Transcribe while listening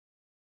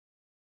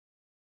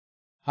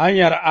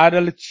Hanyar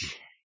adalci,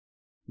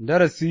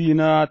 darasi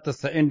na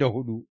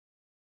 94,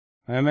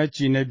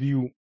 maimaci na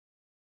biyu,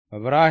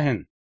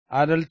 Ibrahim,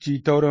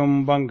 adalci ta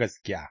wurin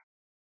bangaskiya.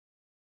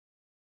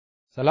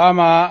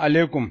 Salama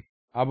alaikum,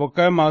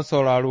 abokai masu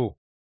sauraro,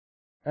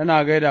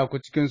 ina gaida ku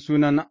cikin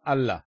sunan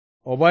Allah,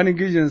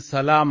 Ubangijin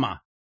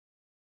salama,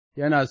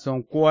 yana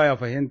son kowa ya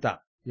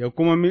fahimta, ya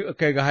kuma miƙa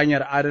kai ga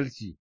hanyar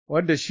adalci,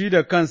 wadda shi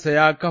da kansa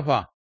ya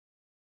kafa.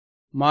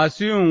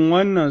 Masu yin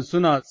wannan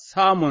suna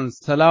samun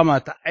salama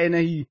ta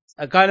ainihi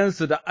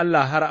tsakaninsu da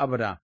Allah har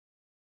abada.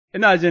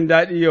 Ina jin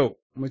daɗi yau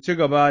mu ci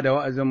gaba da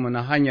wa'azinmu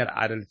na hanyar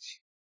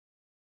adalci.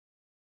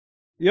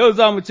 Yau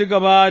za mu ci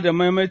gaba da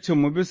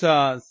maimacinmu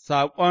bisa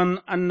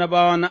saƙon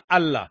annabawa na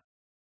Allah.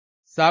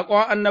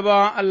 Saƙon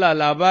annabawan Allah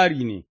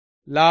labari ne,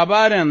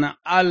 labarin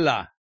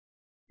Allah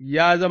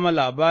ya zama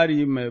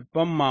labari mai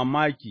ban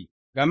mamaki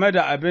game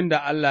da abin da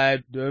Allah ya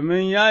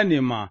domin ya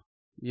nema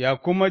ya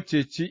kuma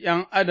ceci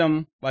 ’yan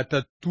adam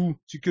ɓatattu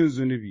cikin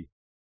zunubi.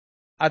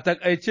 A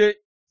taƙaice,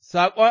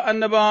 saƙon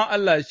annabawan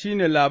Allah shi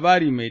ne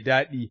labari mai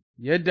daɗi,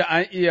 yadda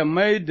an iya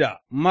mai da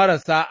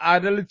marasa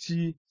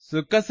adalci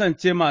su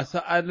kasance masu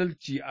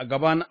adalci a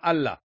gaban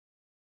Allah.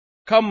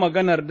 Kan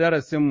maganar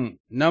darasinmu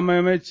na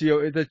maimaici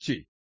yau ita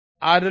ce,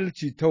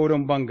 adalci ta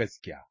wurin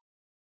bangaskiya.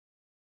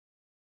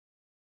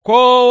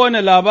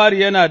 Kowane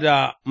labari yana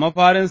da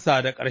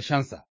mafarinsa da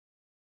ƙarshensa,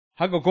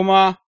 haka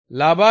kuma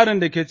labarin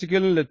da ke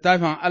cikin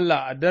littafin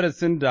Allah a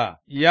darasin da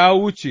ya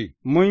wuce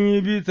mun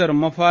yi bitar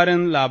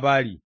mafarin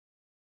labari,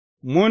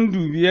 mun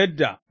dubi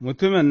yadda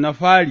mutumin na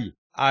fari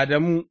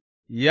Adamu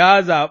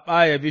ya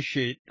zaɓa ya bi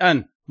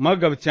Shaiɗan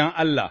magabcin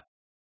Allah,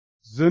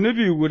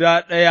 zunubi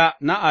guda ɗaya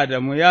na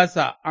Adamu ya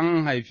sa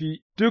an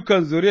haifi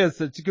dukan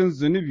zuriyarsa cikin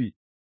zunubi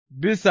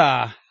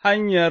bisa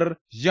hanyar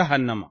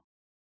jahannama.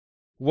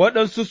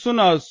 Waɗansu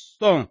suna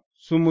son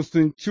su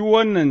musunci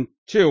wannan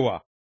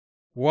cewa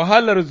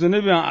wahalar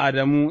zunubin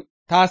Adamu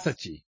tasa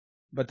ce,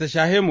 ba ta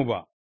shahe mu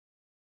ba,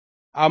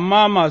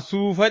 amma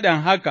masu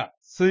faɗin haka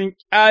sun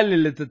ƙyale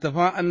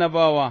littattafan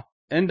annabawa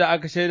inda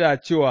aka shaida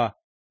cewa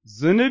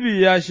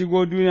zunubi ya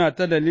shigo duniya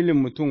ta dalilin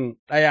mutum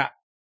ɗaya,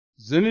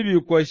 zunubi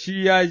kuwa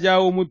shi ya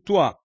jawo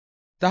mutuwa,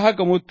 ta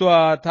haka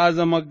mutuwa ta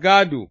zama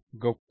gado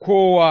ga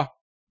kowa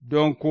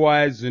don kowa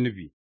ya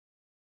zunubi.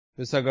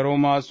 Bisa ga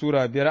Roma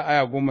Sura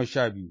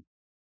 5:12.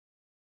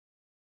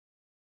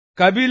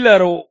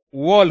 Kabilar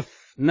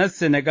Wolf na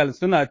Senegal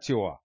suna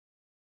cewa,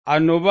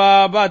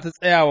 Annoba ba ta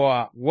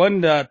tsayawa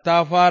wanda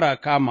ta fara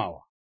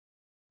kamawa,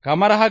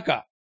 kamar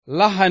haka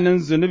lahanin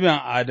zunubin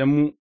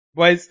Adamu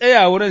bai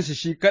tsaya wurinsa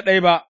shi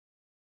kaɗai ba,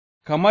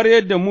 kamar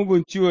yadda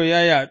mugun ciwo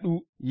ya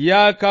yaɗu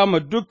ya kama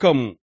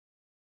dukanmu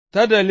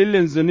ta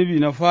dalilin zunubi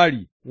na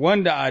fari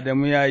wanda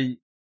Adamu ya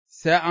yi,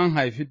 sai an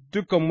haifi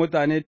dukan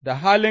mutane da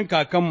halin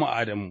kakanmu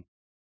Adamu.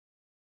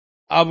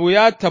 Abu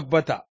ya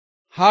tabbata,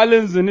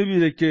 halin zunubi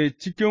da ke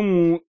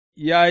cikinmu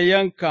ya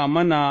yanka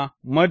mana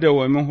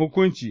madawwamin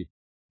hukunci,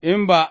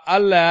 in ba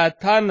Allah ya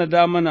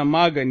tanada mana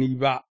magani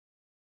ba.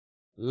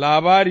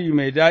 Labari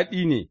mai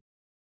daɗi ne,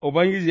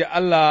 Ubangiji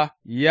Allah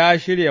ya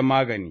shirya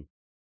magani.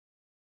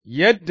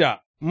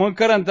 Yadda mun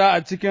karanta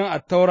a cikin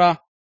Attaura,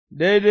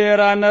 daidai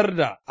ranar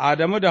da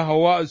Adamu da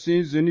Hawwa sun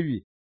yi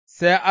zunubi,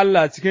 sai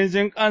Allah cikin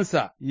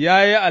jinƙansa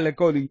ya yi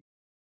alkawari,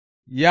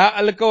 ya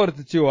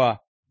alkawarta cewa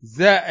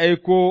zai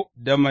aiko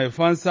da mai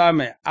fansa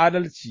mai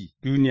adalci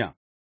duniya,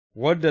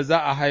 wadda za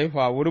a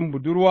haifa wurin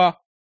budurwa,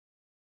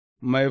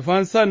 mai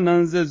fansan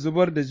nan zai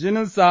zubar da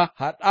jininsa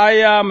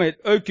haɗaya mai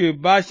ɗauke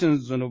bashin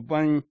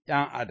zunuban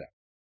 ’yan adam.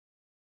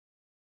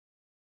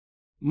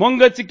 Mun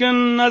ga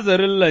cikin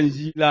nazarin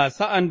Lanjila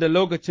sa'an da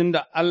lokacin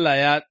da Allah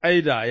ya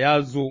ƙaida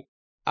ya zo,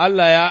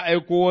 Allah ya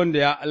aiko wanda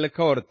ya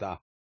alkawarta.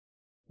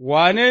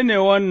 Wane ne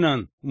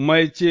wannan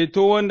mai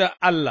ceto wanda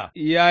Allah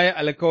ya yi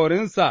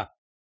alkawarinsa?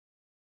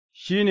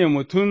 Shi ne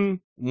mutum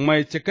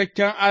mai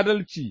cikakken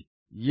adalci,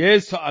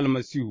 Yesu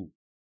Almasihu.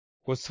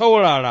 Ku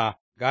saurara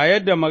ga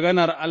yadda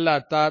maganar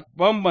Allah ta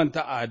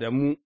bambanta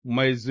Adamu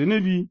mai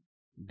zunubi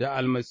da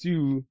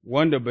Almasihu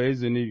wanda bai yi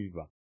zunubi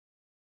ba.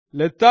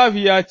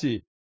 Littafi ya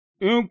ce,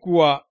 In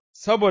kuwa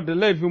saboda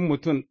laifin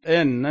mutum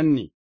ɗayan nan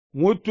ne,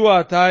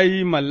 mutuwa ta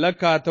yi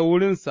mallaka ta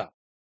wurinsa,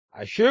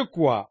 ashe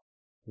kuwa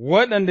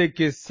waɗanda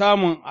ke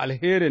samun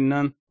alherin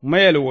nan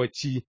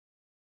mayalwaci,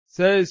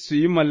 sai su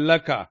yi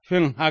mallaka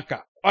fin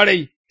haka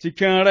ƙwarai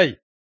cikin rai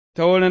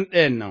ta wurin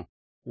ɗayan nan,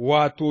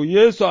 wato,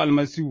 Yesu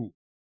Almasihu.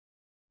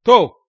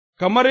 To,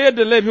 kamar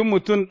yadda laifin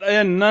mutum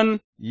ɗayan nan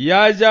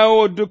ya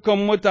jawo dukan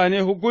mutane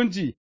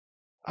hukunci,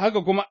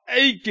 haka kuma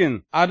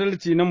aikin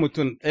adalci na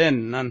mutum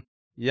ɗayan nan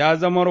ya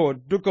zamar wa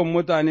dukan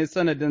mutane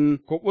sanadin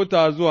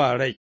kuɓuta zuwa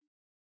rai.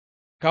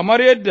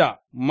 Kamar yadda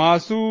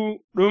masu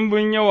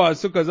ɗumbin yawa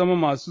suka zama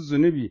masu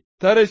zunubi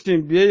ta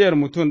rashin biyayyar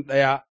mutum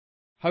ɗaya,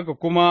 haka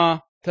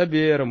kuma ta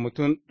biyayyar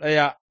mutum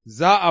ɗaya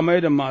za a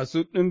mai da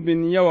masu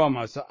ɗumbin yawa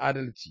masu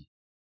adalci.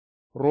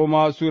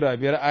 Roma Sura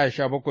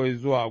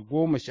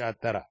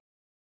 5:17-19.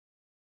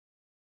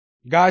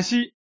 Ga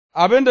shi,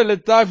 abin da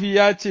littafi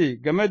ya ce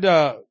game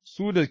da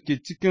su da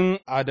ke cikin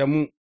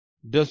Adamu,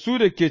 da su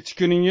da ke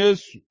cikin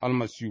Yesu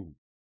Almasihu.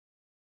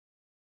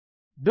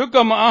 Duka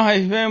an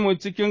haife mu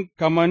cikin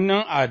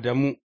kamannin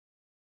Adamu,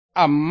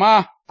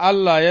 amma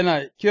Allah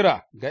yana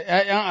kira ga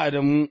 ’ya'yan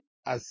Adamu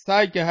a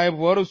sake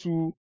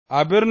haifuwarsu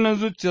a birnin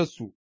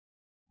zuciyarsu,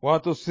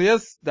 wato, su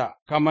da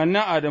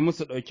kamannin Adamu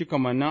su ɗauki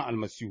kamannin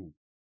Almasihu.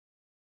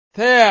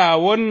 Ta yaya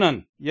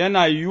wannan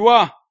yana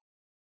yiwuwa?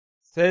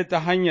 Sai ta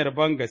hanyar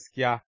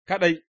bangaskiya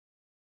kaɗai.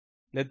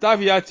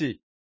 Littafi ya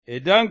ce,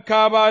 Idan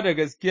ka ba da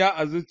gaskiya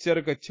a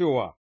zuciyarka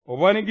cewa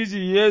Ubangiji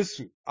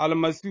Yesu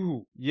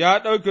Almasihu ya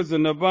ɗauke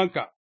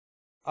zunubanka,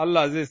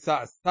 Allah zai sa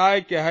a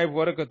sake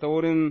haifuwarka ta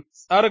wurin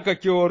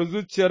tsarkakewar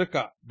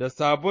zuciyarka da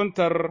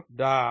sabuntar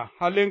da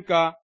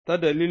halinka ta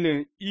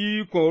dalilin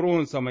ikon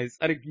Ruhunsa mai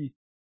tsarki,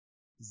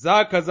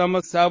 za ka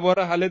zama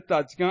sabuwar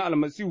halitta cikin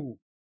Almasihu,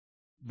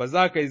 ba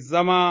za ka yi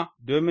zama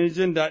domin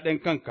jin daɗin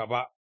kanka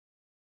ba,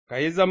 ka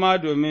yi zama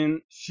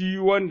domin shi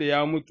wanda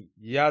ya mutu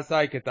ya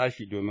sake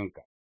tashi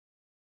dominka.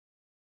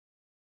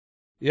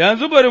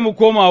 Yanzu bari mu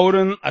koma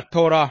wurin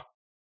attaura,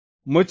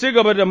 mu ci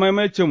gaba da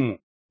maimaicinmu,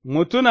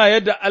 mu tuna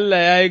yadda Allah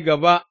ya yi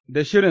gaba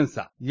da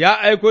shirinsa, ya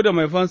aiko da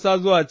mai fansa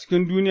zuwa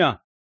cikin duniya.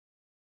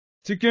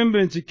 Cikin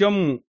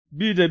bincikenmu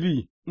bi da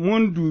bi,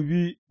 mun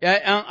dubi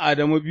 ’ya'yan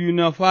Adamu biyu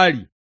na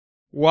fari,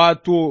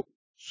 wato,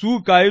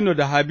 su Kayinu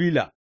da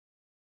Habila.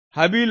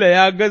 Habila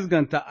ya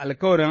gazganta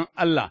alkawarin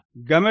Allah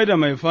game da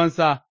mai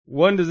fansa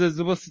wanda zai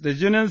zuba da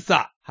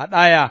jininsa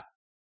haɗaya,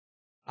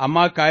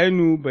 amma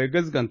Kayinu bai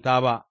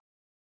gazganta ba.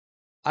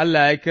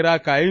 Allah ya kira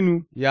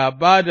Kayinu ya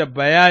ba da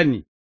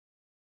bayani,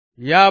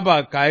 ya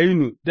ba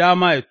Kayinu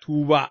dama ya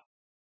tuba,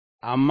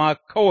 amma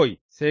kawai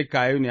sai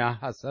Kayinu ya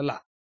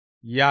hasala,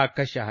 ya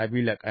kashe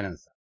Habila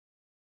ƙaninsa.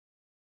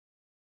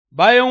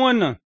 Bayan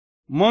wannan,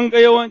 mun ga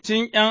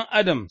yawancin ’yan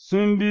Adam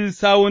sun bi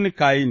sawun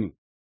Kayinu,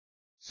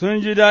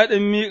 sun ji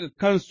daɗin miƙa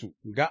kansu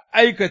ga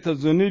aikata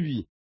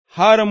zunubi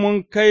har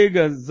mun kai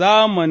ga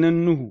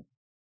zamanin Nuhu.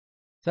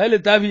 Sai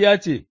littafi ya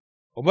ce,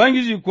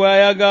 Ubangiji kuwa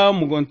ya ga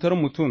muguntar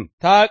mutum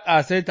ta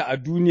ƙasaita a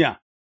duniya,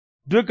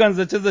 dukan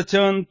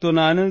zace-zacen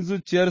tunanin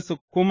zuciyarsa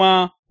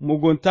kuma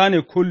mugunta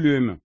ne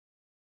kullumin,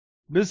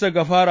 bisa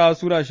ga Farawa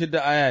Sura 6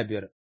 aya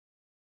 5.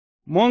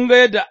 Mun ga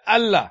yadda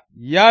Allah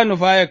ya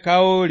nufa ya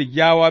kawo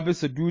rigyawa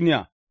bisa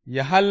duniya,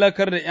 ya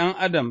hallakar da ’yan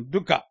Adam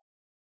duka,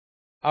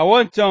 a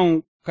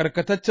wancan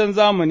karkataccen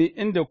zamani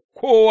inda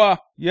kowa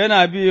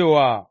yana biye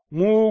wa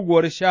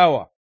muguwar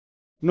shawa,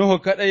 Nuhu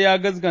kaɗai ya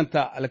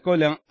gaskanta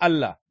alkawalin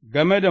Allah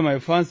game da mai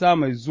fansa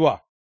mai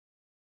zuwa,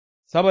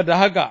 saboda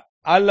haka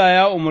Allah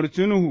ya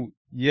umarci Nuhu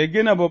ya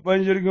gina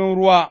babban jirgin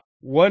ruwa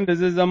wanda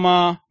zai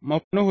zama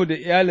Nuhu da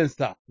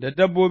iyalinsa da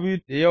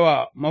dabbobi da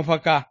yawa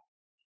mafaka.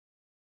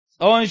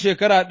 Tsawon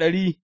shekara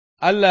 100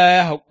 Allah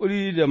ya yi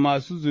haƙuri da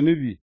masu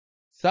zunubi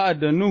sa'ad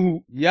da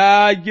Nuhu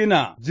ya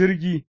gina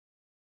jirgi,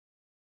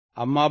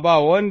 amma ba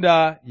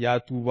wanda ya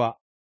tuba,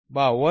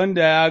 ba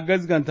wanda ya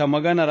gaskanta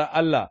maganar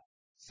Allah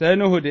sai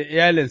Nuhu da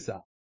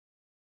iyalinsa,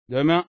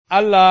 domin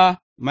Allah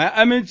mai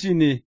aminci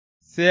ne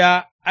sai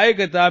ya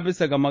aikata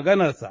bisa ga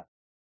maganarsa,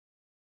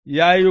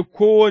 ya yi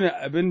kowane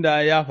abin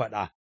da ya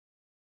faɗa,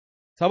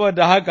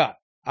 saboda haka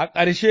a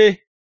ƙarshe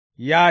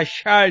ya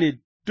share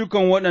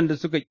dukan waɗanda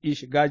suka ƙi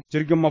shiga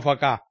jirgin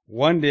mafaka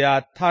wanda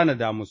ya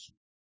tanada musu.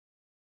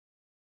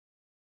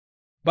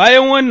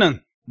 Bayan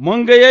wannan,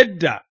 mun ga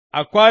yadda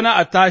a kwana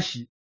a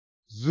tashi,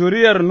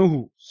 zuriyar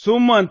Nuhu sun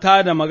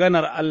manta da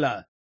maganar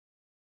Allah,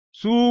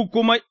 su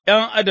kuma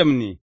 ’yan Adam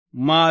ne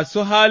masu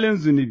halin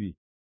zunubi,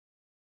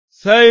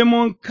 sai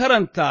mun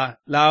karanta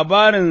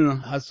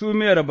labarin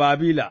hasumiyar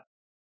Babila,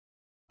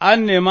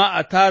 an nema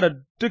a tara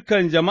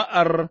dukan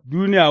jama'ar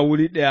duniya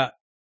wuri ɗaya,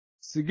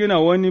 su gina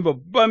wani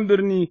babban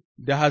birni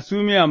da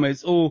hasumiya mai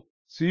tsawo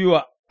su yi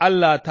wa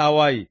Allah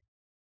tawaye,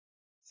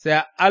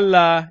 sai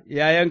Allah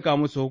ya yanka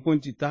musu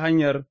hukunci ta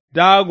hanyar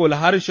dagula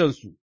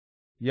harshensu,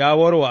 ya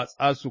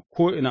warwatsa su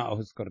ko'ina a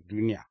fuskar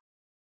duniya.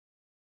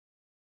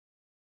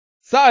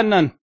 Sa'an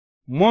nan,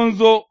 mun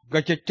zo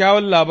ga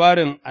kyakkyawan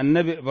labarin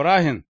annabi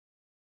Ibrahim,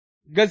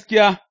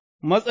 gaskiya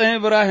matsayin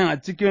Ibrahim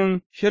a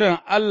cikin shirin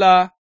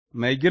Allah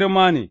mai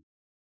girma ne,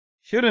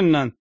 shirin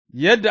nan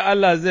yadda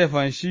Allah zai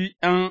fanshi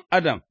 ’yan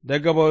Adam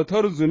daga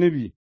bautar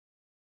zunubi.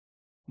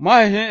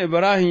 Mahaifin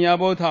Ibrahim ya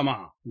bauta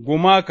ma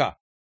gumaka,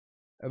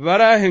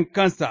 Ibrahim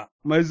kansa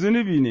mai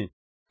zunubi ne,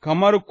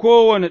 kamar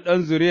kowane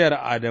ɗan zuriyar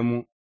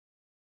Adamu,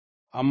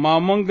 amma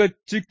mun ga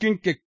cikin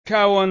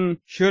kyakkyawan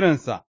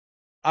shirinsa,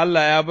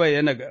 Allah ya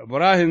bayyana ga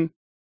Ibrahim,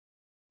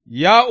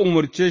 ya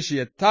umarce shi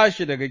ya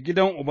tashi daga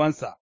gidan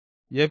ubansa,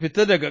 ya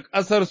fita daga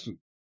ƙasarsu,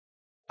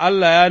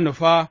 Allah ya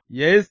nufa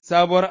ya yi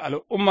sabuwar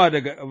al'umma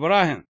daga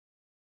Ibrahim,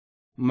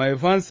 mai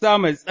fansa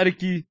mai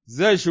tsarki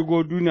zai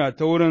shigo duniya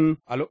ta wurin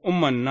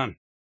al'umman nan.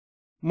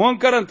 Mun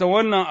karanta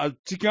wannan a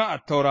cikin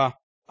Attaura,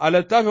 a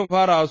littafin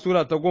Farawa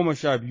Sura ta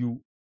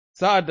 12,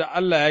 sa'ad da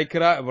Allah ya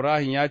kira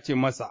Ibrahim ya ce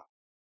masa,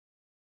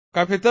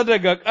 Ka fita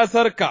daga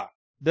ƙasarka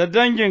da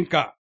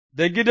danginka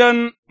da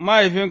gidan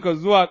mahaifinka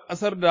zuwa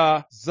ƙasar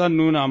da zan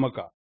nuna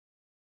maka,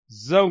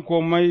 zan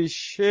komai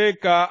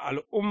sheka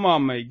al'umma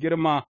mai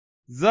girma,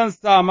 zan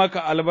sa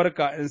maka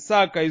albarka in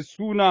sa ka yi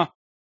suna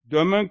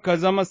domin ka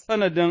zama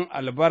sanadin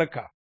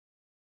albarka,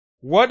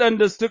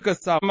 waɗanda suka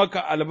sa maka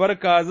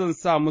albarka zan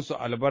sa musu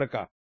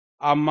albarka,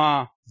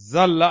 amma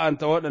zan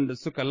la'anta waɗanda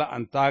suka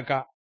la'anta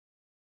ka,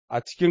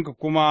 a cikinka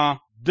kuma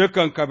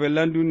dukan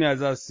kabilan duniya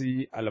za su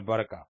yi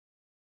albarka.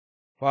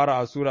 Fara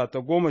a Sura ta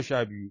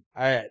 12,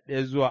 aya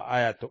 1 zuwa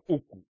aya ta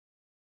 3.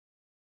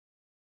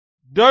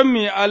 Don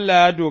me Allah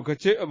ya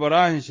dokace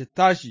Ibrahim shi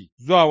tashi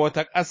zuwa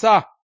wata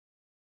ƙasa,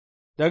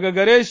 daga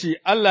gare shi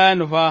Allah ya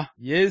nufa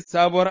ya yi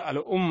sabuwar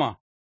al'umma,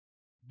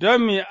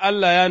 don me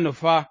Allah ya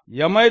nufa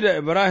ya mai da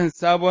Ibrahim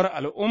sabuwar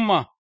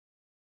al'umma,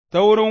 ta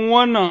wurin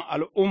wannan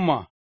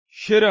al'umma,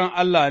 shirin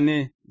Allah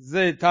ne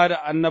zai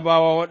tada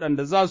annabawa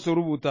waɗanda za su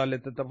rubuta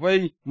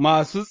littattafai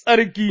masu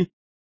tsarki,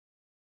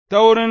 ta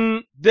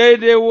wurin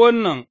daidai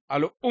wannan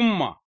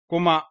al'umma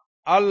kuma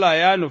Allah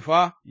ya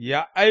nufa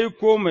ya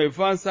aiko mai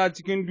fansa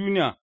cikin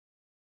duniya,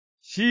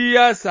 shi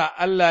ya sa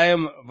Allah ya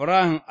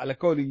Ibrahim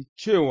alkawari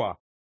cewa,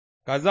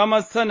 Ka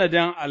zama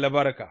sanadin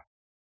albarka,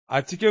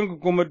 a cikinku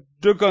kuma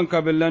dukan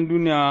kabilan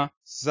duniya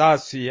za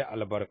su yi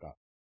albarka.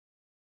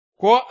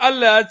 Ko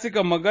Allah ya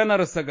cika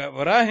maganarsa ga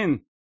Ibrahim?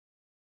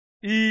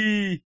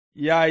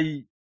 Ya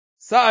yi,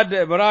 sa'ad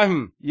da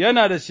Ibrahim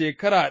yana da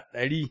shekara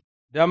 100,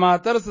 da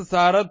matarsa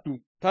Saratu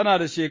tana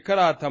da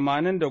shekara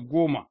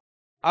 80,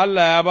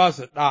 Allah ya ba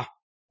su ɗa,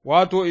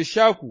 wato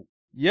Ishaku,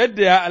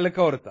 yadda ya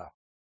alkawarta.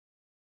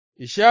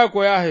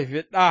 Ishaku ya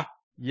haifi ɗa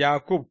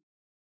Yakub,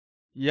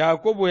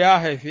 Yakubu ya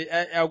haifi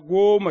 ’ya'ya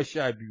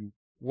 12,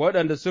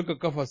 waɗanda suka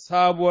kafa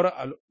sabuwar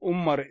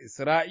al'ummar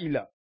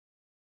Isra'ila.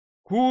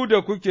 Ku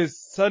da kuke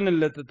sanin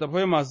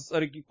littattafai masu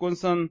tsarki kun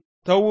san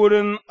ta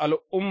wurin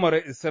al'ummar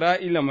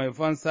Isra'ila mai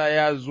fansa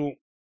ya zo,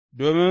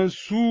 domin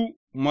su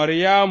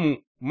Maryamu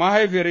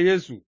mahaifiyar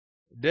Yesu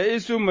da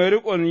Isu mai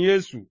riƙon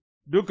Yesu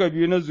duka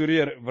biyu na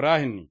zuriyar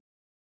Ibrahim ne.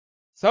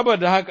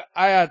 Saboda haka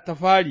aya ta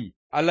fari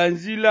a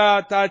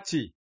Lanjila ta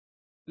ce,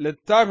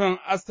 Littafin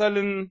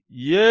asalin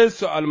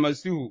Yesu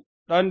almasihu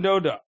ɗan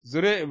Dauda,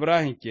 zuriyar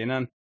Ibrahim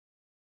kenan,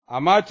 a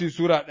Mati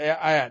Sura 1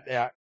 aya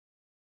 1.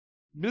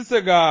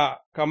 Bisa ga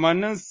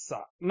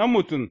kamanninsa na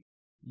mutum,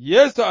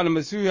 Yesu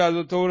almasihu ya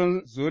zo ta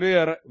wurin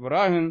zuriyar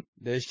Ibrahim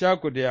da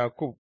Ishaku da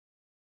Yakub,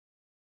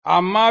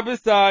 amma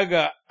bisa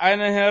ga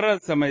ainihin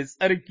ransa mai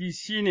tsarki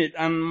shi ne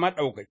ɗan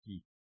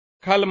maɗaukaki,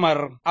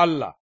 kalmar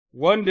Allah,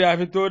 wanda ya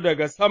fito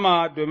daga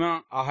sama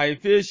domin a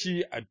haife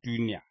shi a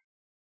duniya.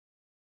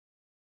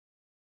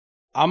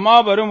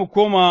 Amma bari mu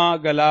koma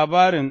ga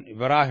labarin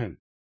Ibrahim,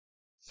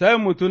 sai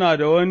mu tuna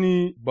da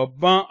wani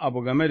babban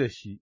abu game da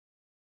shi.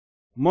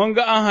 Mun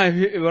ga an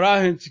haifi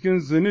Ibrahim cikin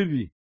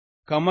zunubi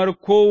kamar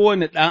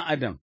kowane ɗan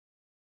adam,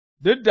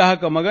 duk da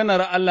haka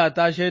maganar Allah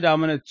ta shaida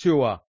mana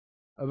cewa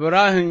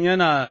Ibrahim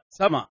yana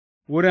sama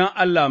wurin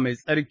Allah mai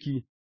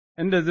tsarki,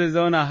 inda zai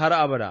zauna har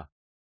abada.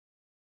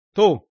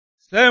 To,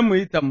 sai mu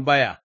yi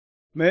tambaya,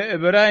 mai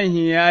Ibrahim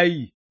ya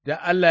yi da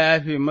Allah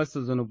ya fi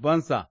masa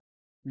zunubansa,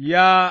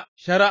 ya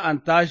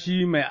shara'anta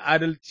shi mai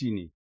adalci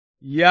ne,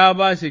 ya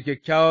ba shi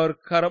kyakkyawar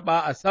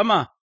karɓa a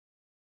sama?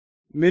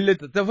 Me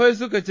littattafai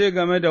suka ce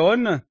game da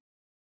wannan?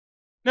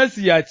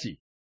 Nasi ya ce,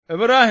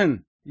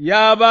 Ibrahim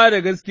ya ba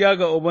da gaskiya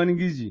ga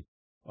Ubangiji,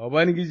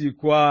 Ubangiji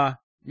kuwa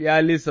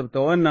ya lissafta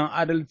wannan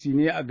adalci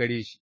ne a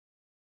gare shi.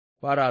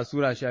 Fara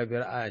Sura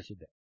 15 aya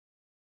 6.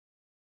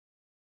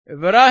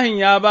 Ibrahim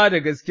ya ba da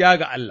gaskiya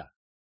ga Allah,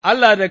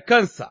 Allah da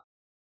kansa.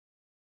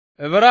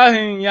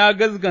 Ibrahim ya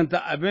gaskanta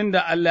abin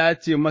da Allah ya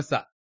ce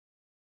masa,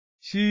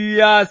 shi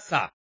ya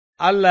sa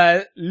Allah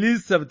ya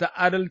lissafta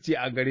adalci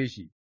a gare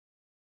shi.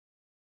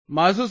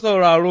 Masu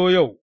sauraro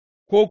yau,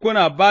 ko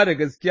kuna ba da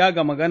gaskiya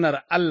ga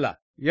maganar Allah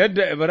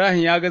yadda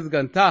Ibrahim ya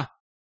gaskanta?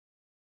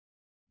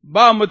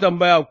 Ba mu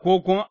tambaya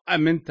ko kun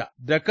aminta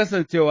da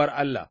kasancewar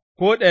Allah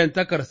ko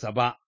ɗayantakarsa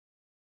ba,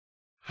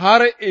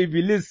 har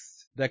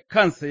Iblis da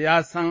kansa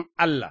ya san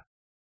Allah,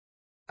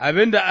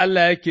 abin da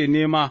Allah yake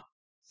nema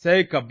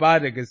sai ka ba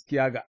da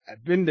gaskiya ga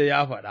abin da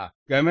ya faɗa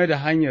game da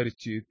hanyar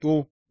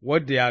ceto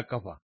wadda ya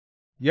kafa,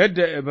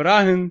 yadda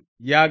Ibrahim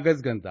ya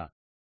gaskanta.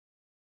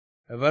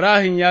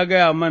 Ibrahim ya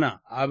gaya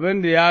mana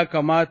abin da ya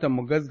kamata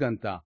mu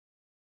gaskanta,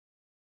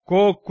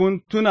 ko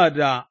kun tuna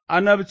da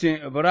annabcin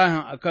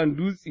Ibrahim a kan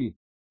dutse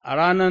a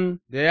ranan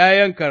da ya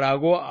yanka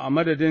rago a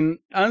madadin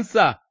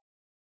ɗansa,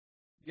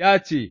 ya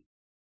ce,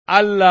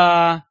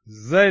 Allah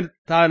zai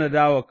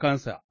tanada wa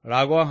kansa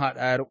ragon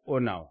haɗayar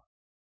ƙonawa.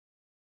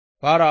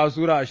 Farawa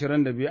Sura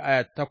 22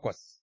 aya 8.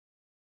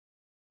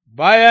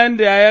 Bayan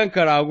da ya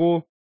yanka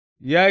rago,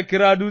 ya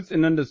kira dutsen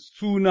nan da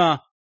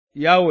suna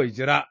Yahweh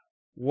Jira,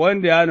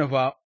 wanda ya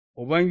nufa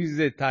Ubangiji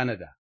zai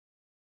tanada.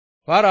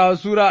 Farawa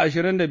Sura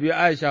 22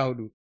 aya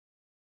 14.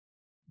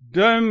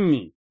 Don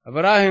me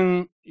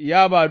Ibrahim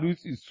ya ba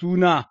dutse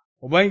suna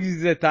Ubangiji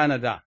zai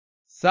tanada,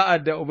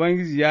 sa'ad da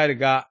Ubangiji ya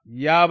riga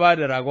ya ba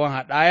da ragon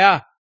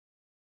haɗaya?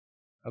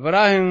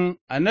 Ibrahim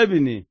annabi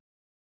ne,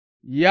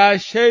 ya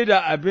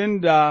shaida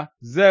abin da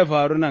zai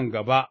faru nan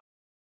gaba.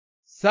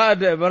 Sa'ad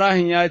da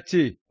Ibrahim ya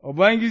ce,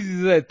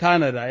 Ubangiji zai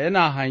tanada,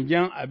 yana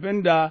hangen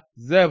abin da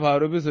zai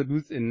faru bisa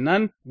dutsen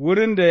nan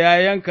wurin da ya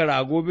yanka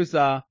rago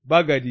bisa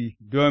bagadi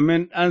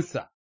domin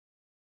ɗansa,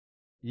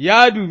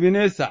 ya dubi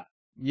nesa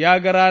ya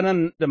ga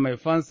ranar da mai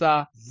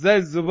fansa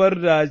zai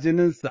zubar da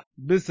jininsa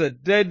bisa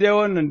daidai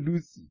wannan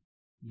dutse,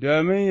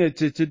 domin ya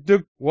ceci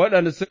duk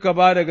waɗanda suka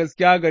ba da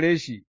gaskiya gare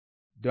shi,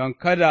 don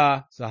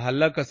kada su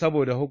hallaka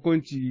saboda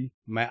hukunci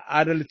mai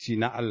adalci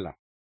na Allah.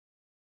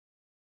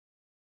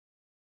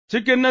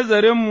 Cikin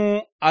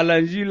nazarinmu a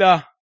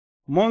Lanjila,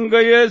 mun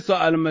ga Yesu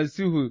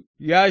almasihu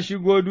ya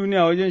shigo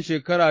duniya wajen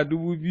shekara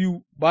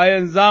 2000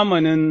 bayan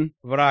zamanin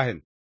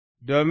Ibrahim,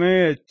 domin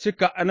ya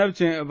cika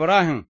annabcin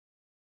Ibrahim.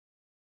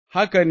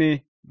 Haka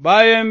ne,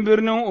 bayan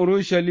birnin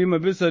Urushalima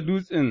bisa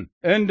dutsen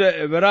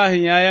inda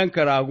Ibrahim ya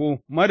yanka rago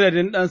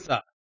madadin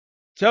ɗansa,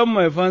 can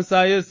mai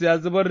fansa Yesu ya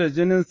zubar da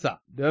jininsa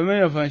domin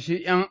ya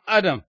fanshi ’yan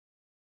Adam.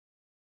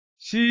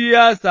 Shi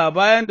yasa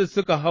bayan da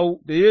suka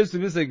hau da Yesu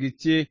bisa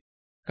gicce,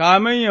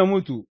 kamin ya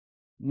mutu,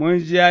 mun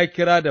ji ya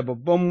kira da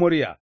babban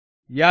murya,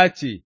 ya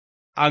ce,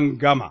 An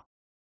gama.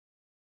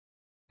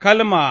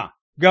 Kalma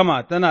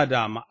gama tana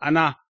da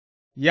ma'ana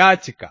ya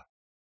cika.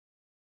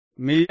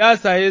 Me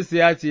yasa Yesu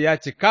ya ce ya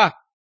cika?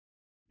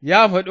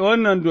 Ya faɗi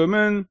wannan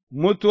domin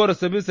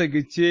mutuwarsa bisa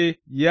gicce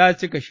ya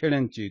cika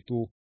shirin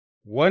ceto,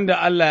 wanda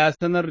Allah ya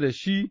sanar da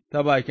shi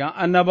ta bakin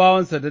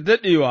annabawansa da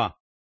daɗewa.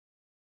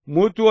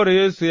 Mutuwar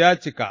Yesu ya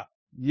cika,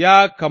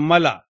 ya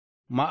kammala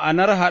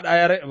ma'anar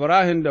haɗayar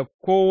Ibrahim da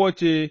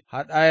kowace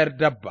haɗayar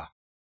dabba.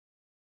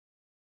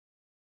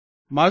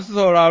 Masu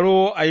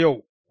sauraro a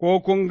yau, ko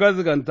kun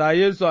gazganta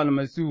Yesu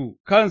almasihu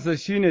kansa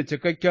shi ne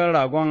cikakken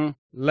ragon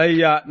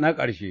layya na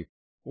ƙarshe,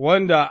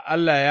 wanda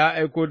Allah ya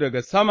aiko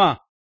daga sama,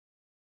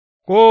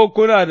 ko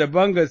kuna da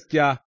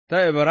bangaskiya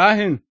ta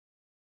Ibrahim?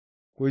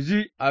 Ku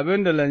ji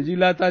abin da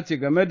Lanjila ta ce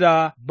game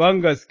da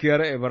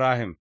bangaskiyar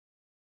Ibrahim.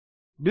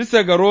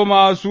 Bisa ga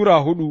Roma Sura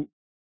 4,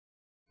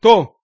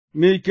 to,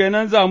 me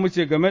kenan za mu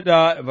ce game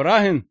da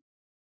Ibrahim?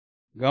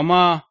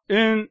 Gama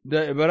in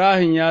da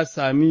Ibrahim ya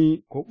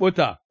sami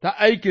kuɓuta ta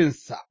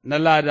aikinsa na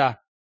lada,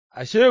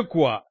 ashe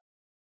kuwa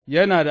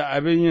yana da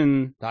abin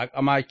yin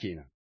taƙama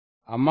kenan,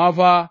 amma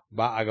fa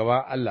ba a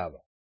gaban Allah ba.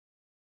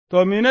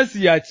 To,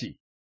 Minasi ya ce,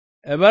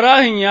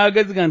 Ibrahim ya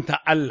gaskanta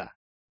Allah,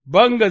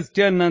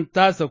 bangaskiyar nan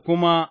tasa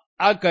kuma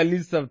aka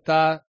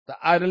lissafta ta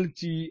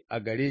adalci a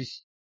gare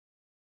shi,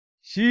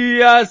 shi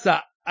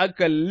yasa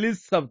aka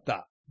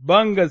lissafta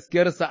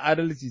bangaskiyarsa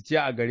adalci ce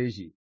a gare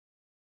shi.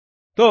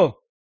 To,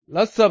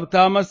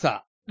 lissafta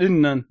masa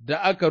ɗin nan da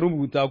aka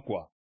rubuta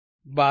kuwa,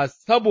 ba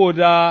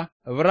saboda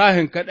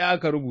Ibrahim kaɗai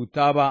aka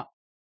rubuta ba,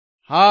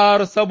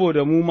 har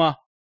saboda mu ma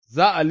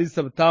za a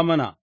lissafta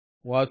mana,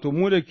 wato,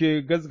 mu da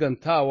ke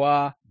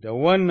gaskatawa da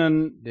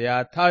wannan da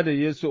ya tada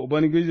Yesu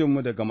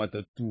Ubangijinmu daga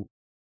matattu,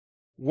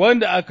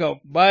 wanda aka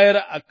bayar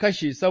a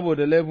kashe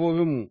saboda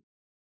laifofinmu,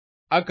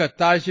 aka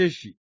tashe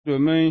shi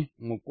domin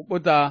mu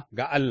kuɓuta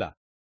ga Allah.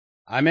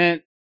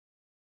 Amen.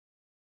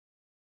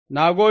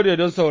 Na gode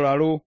don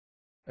sauraro,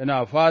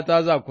 ina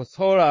fata za ku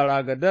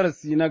saurara ga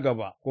darasi na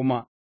gaba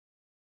kuma,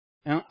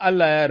 in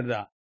Allah ya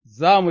yarda,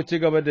 za mu ci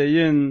gaba da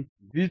yin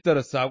bitar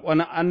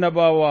saƙon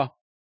annabawa,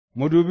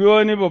 mu dubi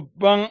wani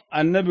babban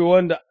annabi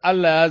wanda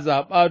Allah ya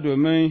zaɓa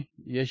domin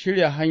ya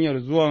shirya hanyar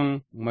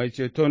zuwan mai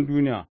ceton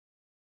duniya,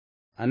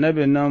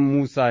 annabin nan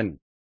Musa ne.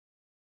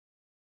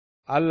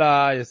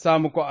 Allah ya sa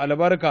muku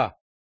albarka,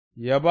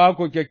 ya ba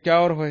ku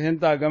kyakkyawar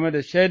fahimta game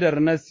da shaidar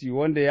Nassi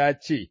wanda ya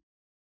ce,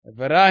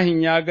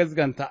 Ibrahim ya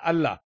gaskanta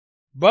Allah,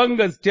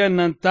 bangaskiyar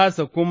nan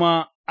tasa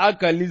kuma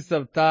aka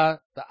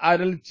lissafta ta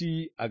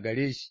adalci a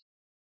gare shi.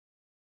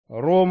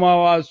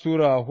 Romawa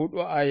Sura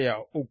 4 aya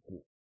 3.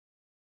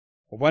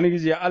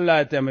 Ubangiji Allah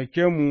ya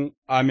taimake mu,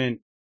 amin.